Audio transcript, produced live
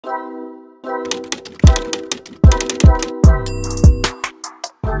Hi,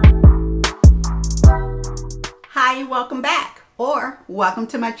 welcome back, or welcome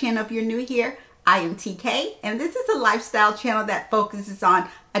to my channel if you're new here. I am TK, and this is a lifestyle channel that focuses on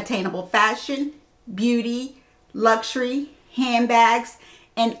attainable fashion, beauty, luxury, handbags,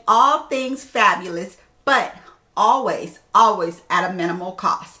 and all things fabulous, but always at a minimal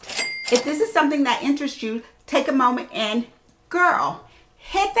cost. If this is something that interests you, take a moment and, girl,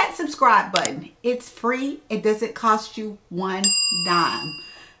 hit that subscribe button. It's free. It doesn't cost you one dime.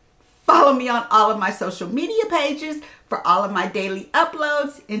 Follow me on all of my social media pages for all of my daily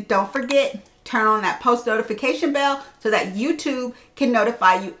uploads. And don't forget, turn on that post notification bell so that YouTube can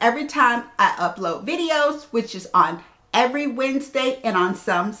notify you every time I upload videos, which is on every Wednesday and on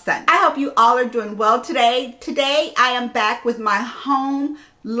some Sunday. I hope you all are doing well today. Today, I am back with my Home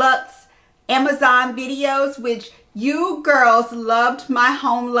Lux Amazon videos, which you girls loved my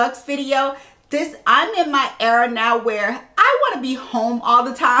Home Lux video. I'm in my era now where I want to be home all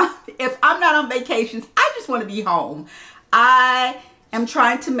the time. If I'm not on vacations, I just want to be home. I am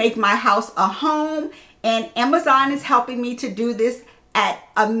trying to make my house a home, and Amazon is helping me to do this at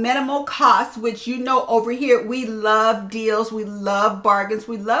a minimal cost, which you know over here, we love deals, we love bargains,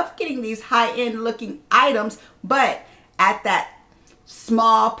 we love getting these high-end looking items, but at that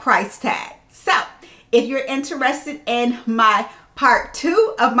small price tag. So if you're interested in my part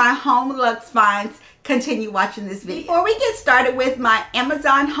 2 of my Home Lux finds, continue watching this video. Before we get started with my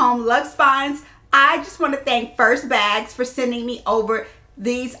Amazon Home Lux finds, I just want to thank First Bags for sending me over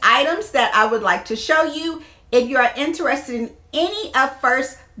these items that I would like to show you. If you are interested in any of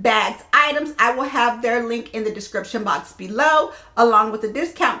First Bags items, I will have their link in the description box below, along with a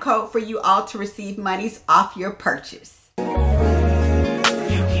discount code for you all to receive monies off your purchase.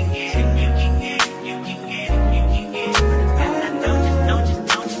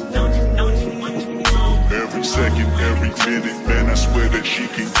 Second, every minute, man, I swear that she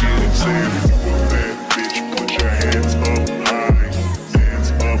can get it. Saying, bad bitch, put your hands up high, hands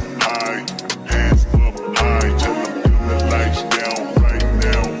up high, hands up high. Tell them turn the lights down right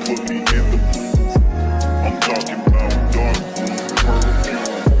now, put me in the mood. I'm talking about dark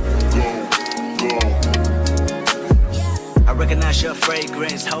blue, purple, go. I recognize your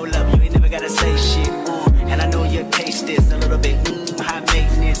fragrance, hold up, you ain't never gotta say shit, and I know your taste is a little bit, high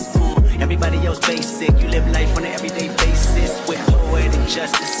maintenance, everybody else basic, you live life on an everyday basis with poetic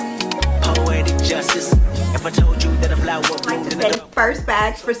justice, poetic justice. If I told you that a flower bloomed in the First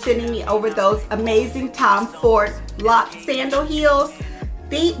Bags for sending me over those amazing Tom Ford lock sandal heels.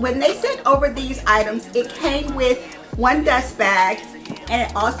 When they sent over these items, it came with one dust bag and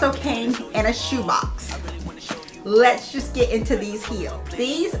it also came in a shoebox. Let's just get into these heels.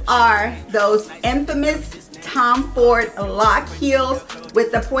 These are those infamous Tom Ford lock heels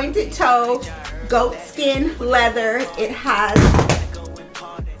with the pointed toe, goat skin leather. It has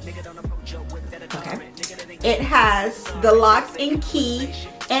the lock and key,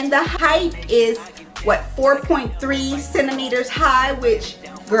 and the height is what, 4.3 centimeters high, which,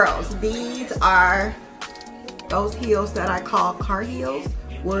 girls, these are those heels that I call car heels,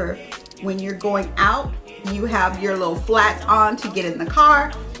 where when you're going out, you have your little flats on to get in the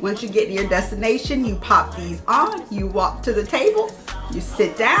car. Once you get to your destination, you pop these on, you walk to the table, you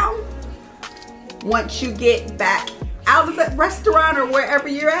sit down. Once you get back out of the restaurant or wherever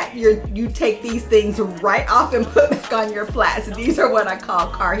you're at, you take these things right off and put back on your flats. These are what I call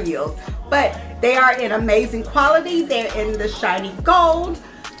car heels, but they are in amazing quality. They're in the shiny gold.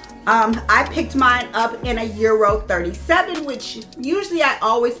 I picked mine up in a Euro 37, which usually I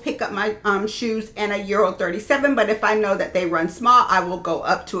always pick up my shoes in a Euro 37, but if I know that they run small, I will go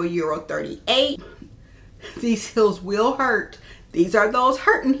up to a Euro 38. These heels will hurt. These are those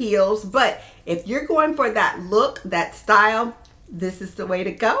hurting heels, but if you're going for that look, that style, this is the way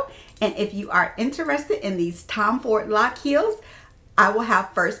to go. And if you are interested in these Tom Ford lock heels, I will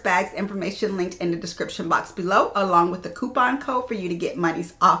have First Bags information linked in the description box below, along with the coupon code for you to get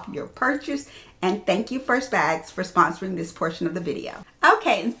monies off your purchase. And thank you, First Bags, for sponsoring this portion of the video.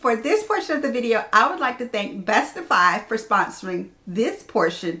 Okay, and for this portion of the video, I would like to thank Bestify for sponsoring this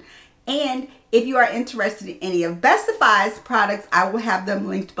portion. And if you are interested in any of Bestify's products, I will have them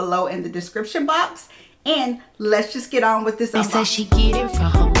linked below in the description box. And let's just get on with this unboxing. They say she get it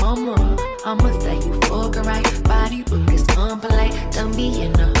from her mama. I'ma say you fuck her right. Body rude is unpolite. Done be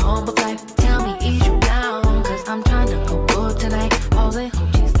in the humble life. Tell me, is you down? Cause I'm trying to go up tonight. All the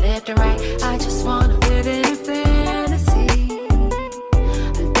hoochies left and right. I just wanna live in a fantasy.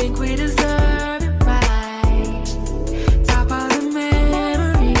 I think we deserve it right. Top of the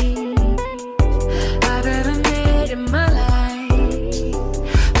memories I've ever made in my life.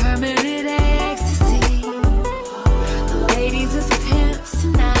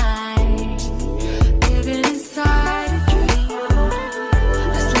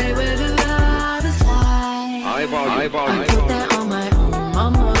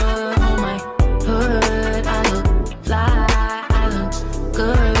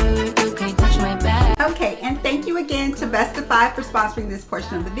 Five for sponsoring this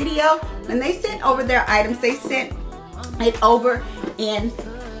portion of the video. When they sent over their items, they sent it over in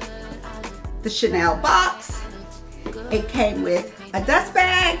the Chanel box. It came with a dust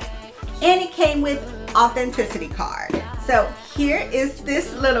bag and it came with authenticity card. So here is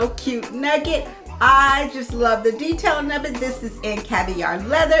this little cute nugget. I just love the detailing of it. This is in caviar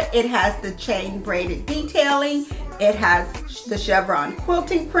leather. It has the chain braided detailing. It has the chevron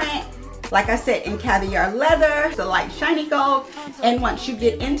quilting print. Like I said, in caviar leather, the light shiny gold. And once you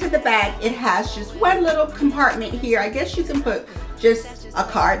get into the bag, it has just one little compartment here. I guess you can put just a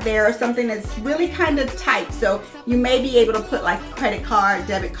card there or something that's really kind of tight. So you may be able to put like a credit card,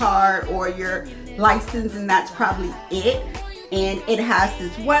 debit card, or your license, and that's probably it. And it has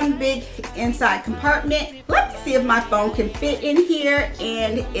this one big inside compartment. Let me see if my phone can fit in here,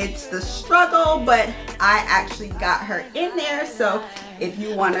 and it's the struggle, but I actually got her in there. So if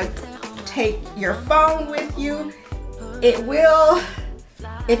you want to take your phone with you, it will.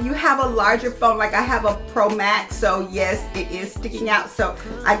 If you have a larger phone, like I have a Pro Max, so yes, it is sticking out. So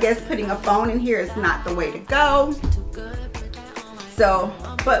I guess putting a phone in here is not the way to go. So,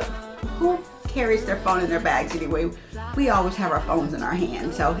 but who carries their phone in their bags anyway? We always have our phones in our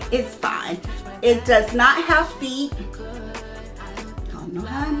hands, so it's fine. It does not have feet. I don't know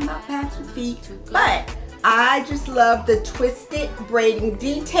how I'm about bags with feet, but I just love the twisted braiding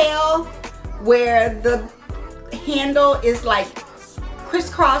detail where the handle is like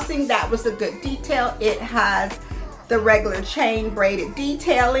crisscrossing. That was a good detail. It has the regular chain braided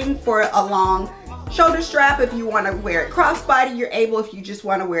detailing for a long shoulder strap. If you want to wear it crossbody, you're able. If you just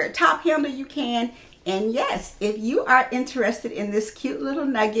want to wear it top handle, you can. And yes, if you are interested in this cute little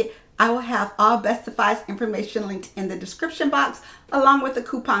nugget, I will have all Bestify's information linked in the description box, along with a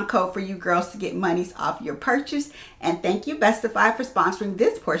coupon code for you girls to get monies off your purchase. And thank you, Bestify, for sponsoring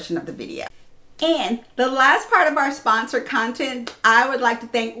this portion of the video. And the last part of our sponsored content, I would like to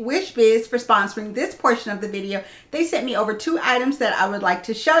thank WishBiz for sponsoring this portion of the video. They sent me over 2 items that I would like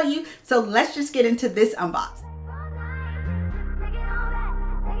to show you. So let's just get into this unboxing.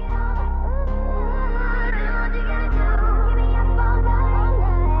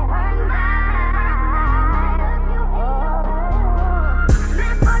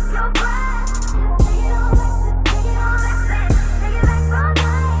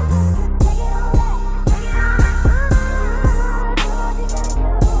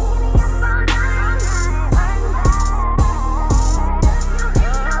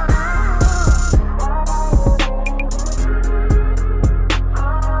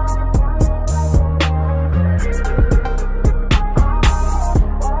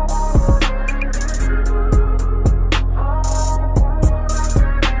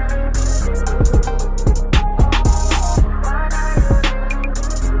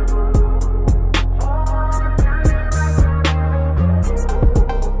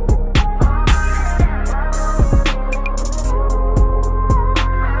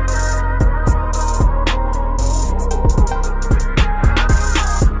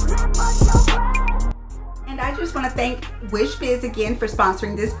 Thank WishBiz again for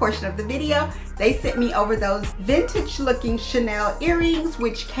sponsoring this portion of the video. They sent me over those vintage looking Chanel earrings,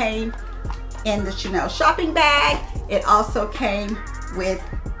 which came in the Chanel shopping bag. It also came with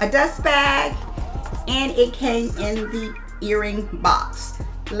a dust bag, and it came in the earring box.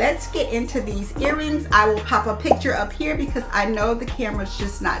 Let's get into these earrings. I will pop a picture up here because I know the camera's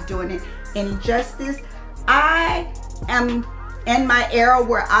just not doing it any justice. I am in my era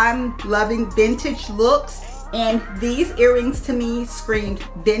where I'm loving vintage looks, and these earrings to me screamed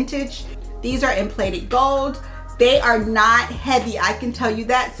vintage. These are in plated gold. They are not heavy, I can tell you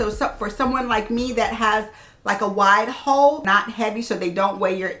that. So for someone like me that has like a wide hole, not heavy, so they don't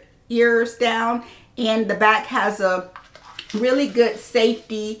weigh your ears down. And the back has a really good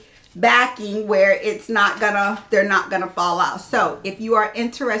safety backing where it's not gonna, they're not gonna fall out. So if you are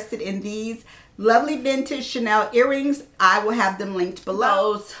interested in these lovely vintage Chanel earrings, I will have them linked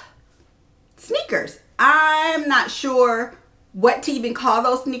below. Those sneakers, I'm not sure what to even call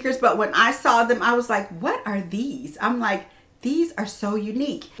those sneakers, but when I saw them, I was like, what are these? I'm like, these are so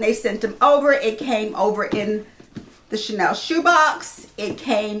unique. They sent them over. It came over in the Chanel shoebox. It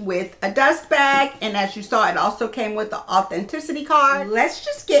came with a dust bag, and as you saw, it also came with the authenticity card. Let's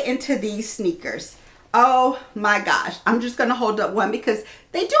just get into these sneakers. Oh my gosh, I'm just gonna hold up one because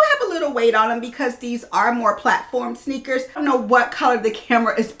they do have a little weight on them because these are more platform sneakers. I don't know what color the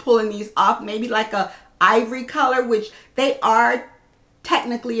camera is pulling these off, maybe like a ivory color, which they are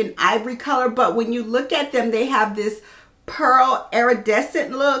technically an ivory color, but when you look at them, they have this pearl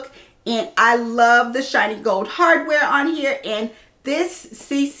iridescent look, and I love the shiny gold hardware on here and this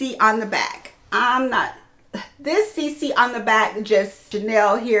CC on the back. I'm not this CC on the back, just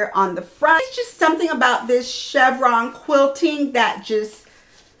Chanel here on the front. It's just something about this chevron quilting that just,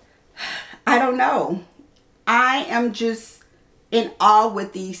 I don't know. I am just in awe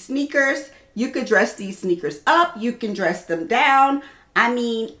with these sneakers. You could dress these sneakers up. You can dress them down. I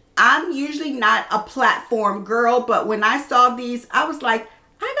mean, I'm usually not a platform girl, but when I saw these, I was like,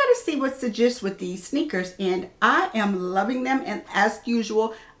 I gotta see what's the gist with these sneakers, and I am loving them. And as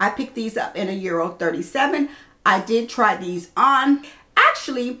usual, I picked these up in a Euro 37. I did try these on.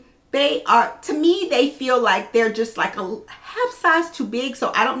 Actually, they are, to me, they feel like they're just like a half size too big.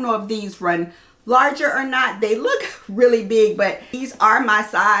 So I don't know if these run larger or not. They look really big, but these are my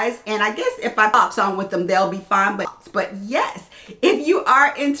size, and I guess if I box on with them, they'll be fine. But yes, if you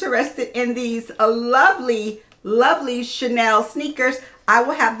are interested in these lovely Chanel sneakers, I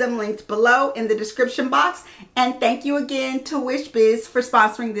will have them linked below in the description box. And thank you again to WishBiz for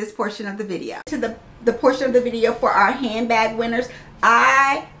sponsoring this portion of the video. To the portion of the video for our handbag winners,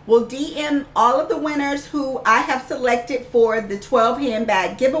 I will DM all of the winners who I have selected for the 12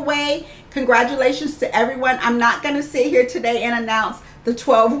 handbag giveaway. Congratulations to everyone. I'm not going to sit here today and announce the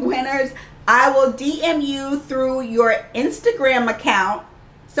 12 winners. I will DM you through your Instagram account.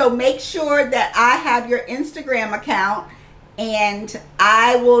 So make sure that I have your Instagram account, and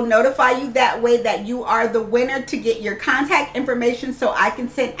I will notify you that way that you are the winner, to get your contact information so I can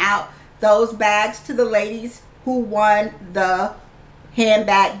send out those bags to the ladies who won the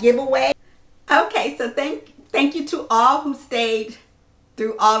handbag giveaway. Okay, so thank you to all who stayed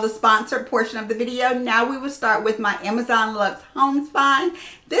through all the sponsored portion of the video. Now we will start with my Amazon Luxe Home Find.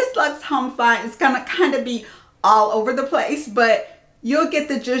 This Luxe Home Find is gonna kind of be all over the place, but you'll get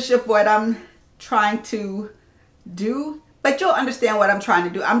the gist of what I'm trying to do. But you'll understand what I'm trying to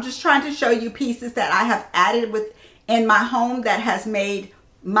do. I'm just trying to show you pieces that I have added in my home that has made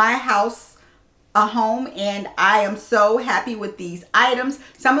my house a home, and I am so happy with these items.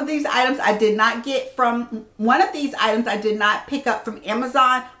 Some of these items I did not get from, one of these items I did not pick up from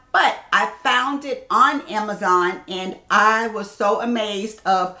Amazon, but I found it on Amazon, and I was so amazed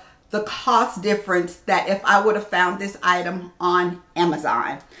of the cost difference that if I would have found this item on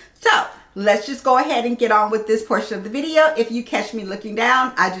Amazon. So let's just go ahead and get on with this portion of the video. If you catch me looking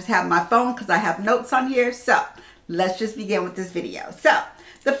down, I just have my phone because I have notes on here. So let's just begin with this video. So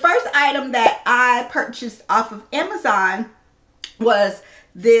the first item that I purchased off of Amazon was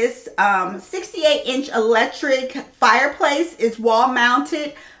this 68-inch electric fireplace. It's wall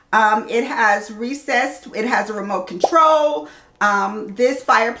mounted. It has recessed. It has a remote control. This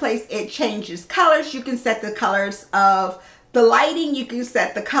fireplace, it changes colors. You can set the colors of the lighting. You can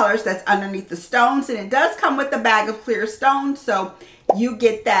set the colors that's underneath the stones, and it does come with a bag of clear stones, so you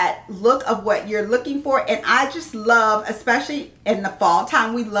get that look of what you're looking for. And I just love, especially in the fall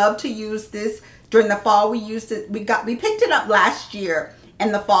time, we love to use this during the fall. We used it, we picked it up last year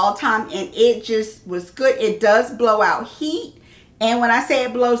in the fall time, and it just was good. It does blow out heat, and when I say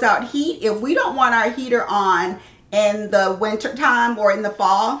it blows out heat, if we don't want our heater on in the winter time or in the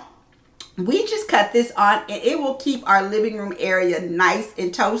fall, we just cut this on, and it will keep our living room area nice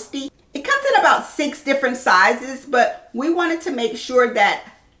and toasty. It comes in about 6 different sizes, but we wanted to make sure that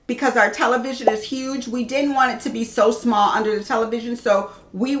because our television is huge, we didn't want it to be so small under the television. So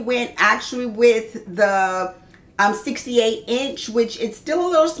we went actually with the 68-inch, which it's still a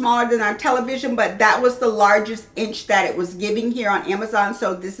little smaller than our television, but that was the largest inch that it was giving here on Amazon.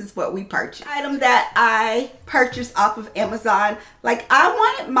 So this is what we purchased. Item that I purchased off of Amazon, like I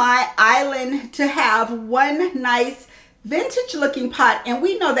wanted my island to have one nice vintage looking pot, and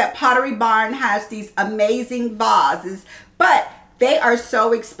we know that Pottery Barn has these amazing vases, but they are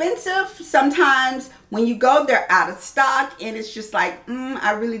so expensive. Sometimes when you go, they're out of stock, and it's just like,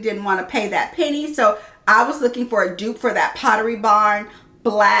 I really didn't want to pay that penny. So I was looking for a dupe for that Pottery Barn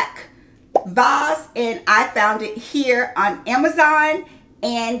black vase, and I found it here on Amazon.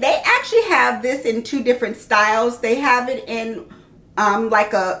 And they actually have this in 2 different styles. They have it in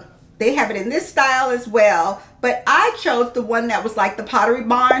they have it in this style as well, but I chose the one that was like the Pottery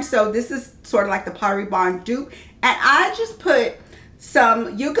Barn. So this is sort of like the Pottery Barn dupe, and I just put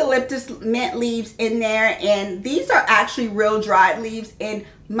some eucalyptus mint leaves in there, and these are actually real dried leaves, and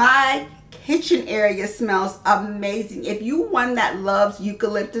my kitchen area smells amazing. If you one that loves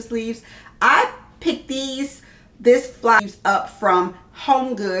eucalyptus leaves, I picked this flowers up from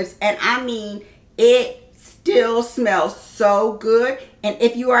Home Goods, and I mean, it still smells so good. And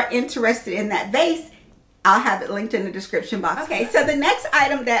if you are interested in that vase, I'll have it linked in the description box. Okay, so the next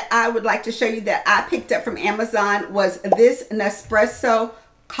item that I would like to show you that I picked up from Amazon was this Nespresso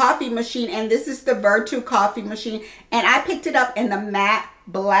coffee machine, and this is the Virtu coffee machine, and I picked it up in the matte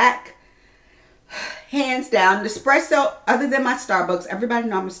black. hands down, Nespresso, other than my Starbucks, everybody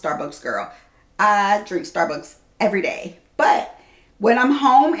know I'm a Starbucks girl. I drink Starbucks every day. But when I'm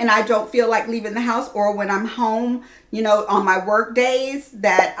home and I don't feel like leaving the house, or when I'm home, you know, on my work days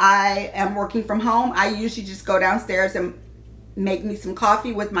that I am working from home, I usually just go downstairs and make me some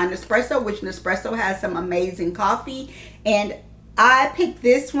coffee with my Nespresso, which Nespresso has some amazing coffee. And I picked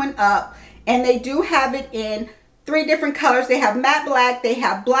this one up, and they do have it in 3 different colors. They have matte black, they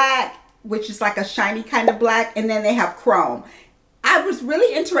have black, which is like a shiny kind of black, and then they have chrome. I was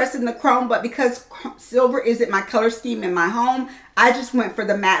really interested in the chrome, but because silver isn't my color scheme in my home, I just went for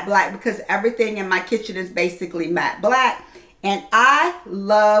the matte black because everything in my kitchen is basically matte black. And I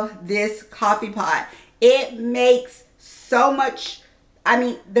love this coffee pot. It makes so much, I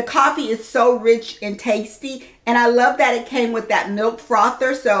mean, the coffee is so rich and tasty, and I love that it came with that milk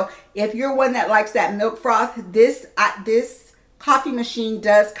frother. So if you're one that likes that milk froth, this coffee machine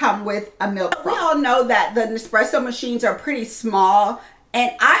does come with a milk froth. We all know that the Nespresso machines are pretty small,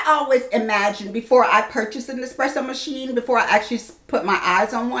 and I always imagined before I purchased an Nespresso machine, before I actually put my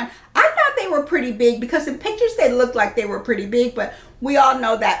eyes on one, I thought they were pretty big, because in pictures they looked like they were pretty big, but we all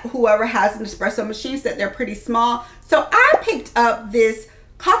know that whoever has an Nespresso machines, that they're pretty small. So I picked up this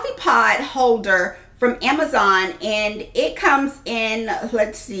coffee pot holder from Amazon, and it comes in,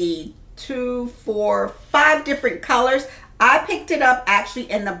 let's see, 2, 4, 5 different colors. I picked it up actually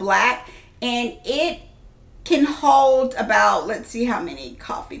in the black, and it can hold about, let's see how many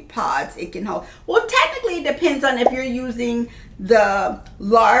coffee pods it can hold. Well, technically it depends on if you're using the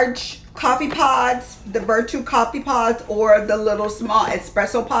large coffee pods, the Virtue coffee pods, or the little small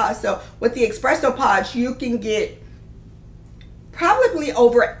espresso pods. So with the espresso pods, you can get probably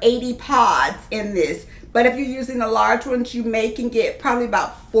over 80 pods in this. But if you're using the large ones, you can get probably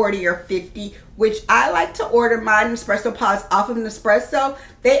about 40 or 50, which I like to order my Nespresso pods off of Nespresso.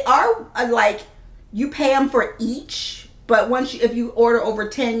 They are like, you pay them for each, but if you order over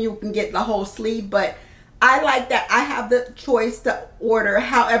 10, you can get the whole sleeve. But I like that I have the choice to order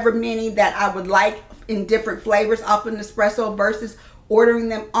however many that I would like in different flavors off of Nespresso versus ordering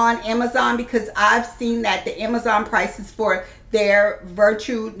them on Amazon, because I've seen that the Amazon prices for their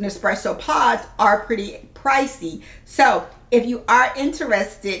Virtue Nespresso pods are pretty pricey. So if you are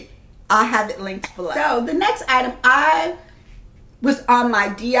interested, I'll have it linked below. So the next item, I was on my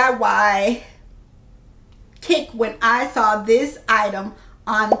DIY kick when I saw this item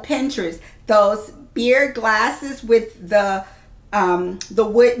on Pinterest. Those beer glasses with the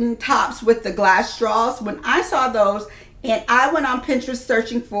wooden tops with the glass straws. When I saw those, and I went on Pinterest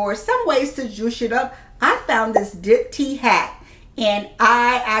searching for some ways to juice it up, I found this dip tea hat, and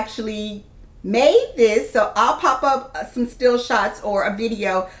I actually made this. So I'll pop up some still shots or a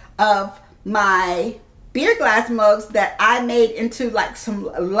video of my beer glass mugs that I made into like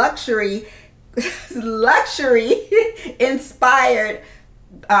some luxury inspired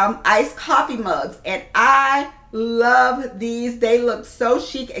iced coffee mugs. And I love these. They look so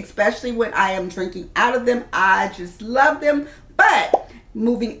chic, especially when I am drinking out of them. I just love them. But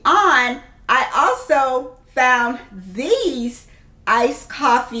moving on, I also found these iced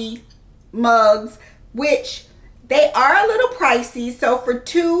coffee mugs, which they are a little pricey. So for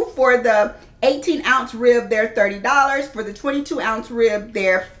the 18-ounce rib, they're $30. For the 22-ounce rib,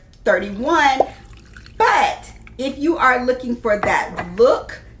 they're $31. But if you are looking for that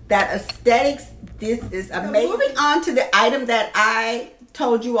look, that aesthetics, this is amazing. So moving on to the item that I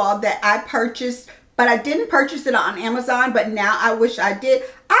told you all that I purchased, but I didn't purchase it on Amazon, but now I wish I did.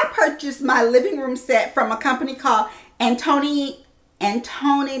 I purchased my living room set from a company called Antonini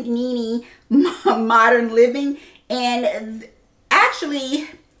Modern Living, and actually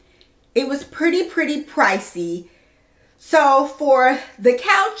it was pretty pricey. So for the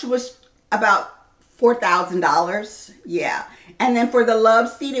couch was about $4,000, yeah. And then for the love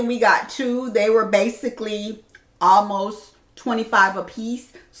seat, and we got 2, they were basically almost $25 a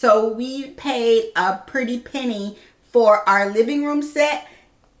piece. So we paid a pretty penny for our living room set.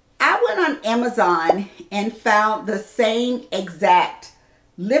 I went on Amazon and found the same exact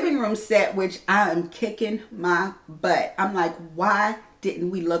living room set, which I am kicking my butt. I'm like, why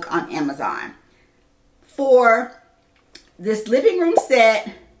didn't we look on Amazon? For this living room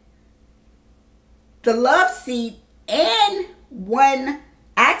set, the love seat, and 1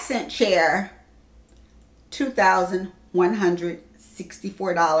 accent chair,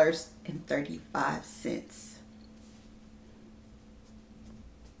 $2,164.35.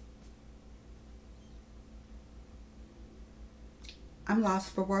 I'm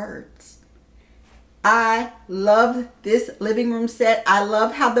lost for words. I love this living room set. I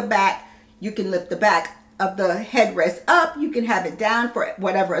love how the back, you can lift the back of the headrest up. You can have it down for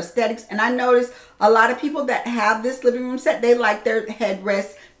whatever aesthetics. And I noticed a lot of people that have this living room set, they like their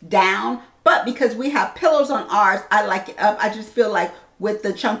headrest down. But because we have pillows on ours, I like it up. I just feel like with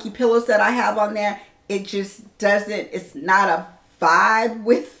the chunky pillows that I have on there, it just doesn't, it's not a vibe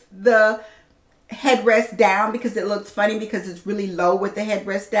with the headrest down because it looks funny because it's really low with the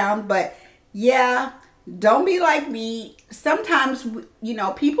headrest down. But yeah, don't be like me. Sometimes, you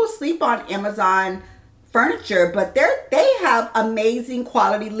know, people sleep on Amazon furniture, but they have amazing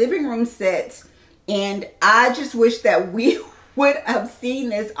quality living room sets. And I just wish that we would have seen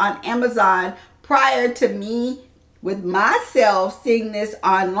this on Amazon prior to me with myself seeing this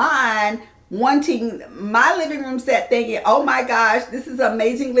online, wanting my living room set, thinking, oh my gosh, this is an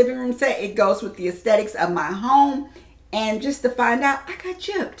amazing living room set. It goes with the aesthetics of my home. And just to find out, I got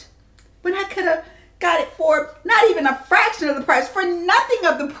gypped when I could have got it for not even a fraction of the price, for nothing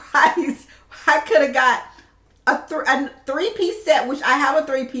of the price. I could have got a three-piece set, which I have a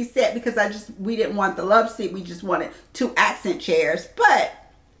three-piece set because we didn't want the love seat. We just wanted 2 accent chairs. But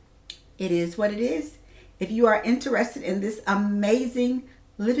it is what it is. If you are interested in this amazing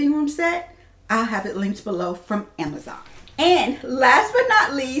living room set, I'll have it linked below from Amazon. And last but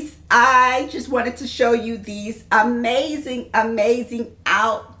not least, I just wanted to show you these amazing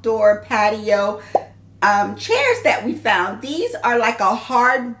outdoor patio chairs that we found. These are like a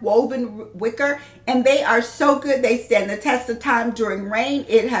hard woven wicker, and they are so good. They stand the test of time during rain.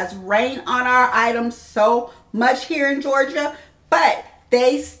 It has rained on our items so much here in Georgia, but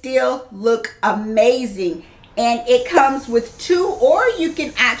they still look amazing. And it comes with 2, or you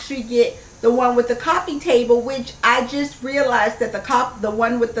can actually get the one with the coffee table, which I just realized that the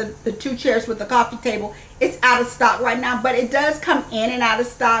one with the 2 chairs with the coffee table is out of stock right now, but it does come in and out of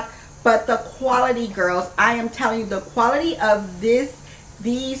stock. But the quality, girls, I am telling you, the quality of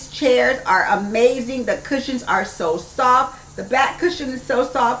these chairs are amazing. The cushions are so soft. The back cushion is so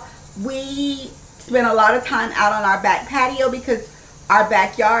soft. We spend a lot of time out on our back patio because our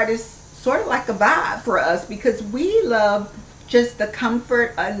backyard is sort of like a vibe for us, because we love just the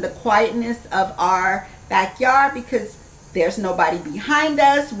comfort and the quietness of our backyard because there's nobody behind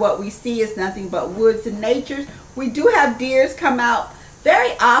us. What we see is nothing but woods and nature. We do have deers come out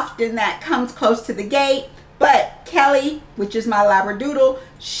very often that comes close to the gate, but Kelly, which is my Labradoodle,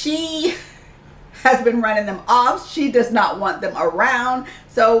 she has been running them off. She does not want them around.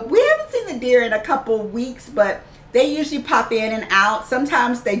 So we haven't seen the deer in a couple weeks, but they usually pop in and out.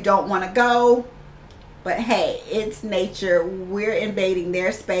 Sometimes they don't want to go, but hey, it's nature. We're invading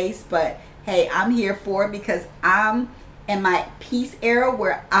their space, but hey, I'm here for it because I'm in my peace era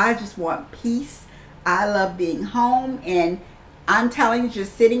where I just want peace. I love being home, and I'm telling you,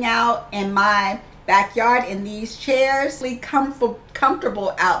 just sitting out in my backyard in these chairs, really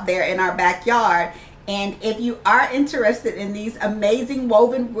comfortable out there in our backyard. And if you are interested in these amazing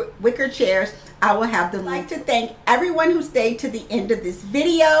woven wicker chairs, I will have them. I'd like to thank everyone who stayed to the end of this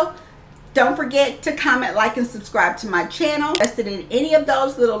video. Don't forget to comment, like, and subscribe to my channel. Interested in any of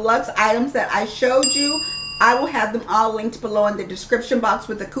those little luxe items that I showed you, I will have them all linked below in the description box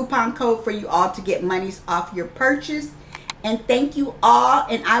with a coupon code for you all to get monies off your purchase. And thank you all,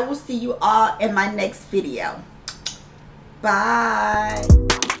 and I will see you all in my next video. Bye.